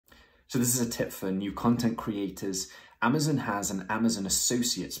So this is a tip for new content creators. Amazon has an Amazon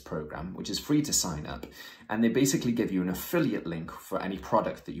Associates program, which is free to sign up, and they basically give you an affiliate link for any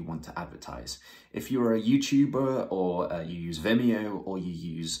product that you want to advertise. If you're a YouTuber or you use Vimeo or you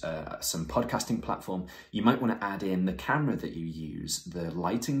use some podcasting platform, you might want to add in the camera that you use, the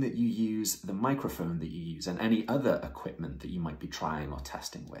lighting that you use, the microphone that you use, and any other equipment that you might be trying or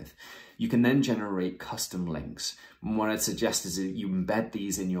testing with. You can then generate custom links. And what I'd suggest is that you embed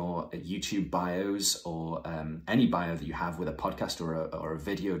these in your YouTube bios or any bio that you have with a podcast or a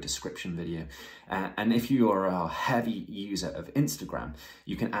video, description video. And if you are a heavy user of Instagram,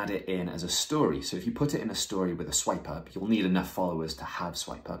 you can add it in as a story. So if you put it in a story with a swipe up, you'll need enough followers to have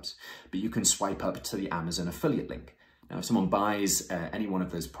swipe ups, but you can swipe up to the Amazon affiliate link. Now, if someone buys any one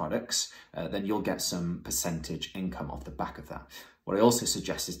of those products, then you'll get some percentage income off the back of that. What I also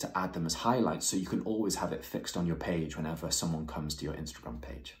suggest is to add them as highlights so you can always have it fixed on your page whenever someone comes to your Instagram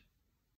page.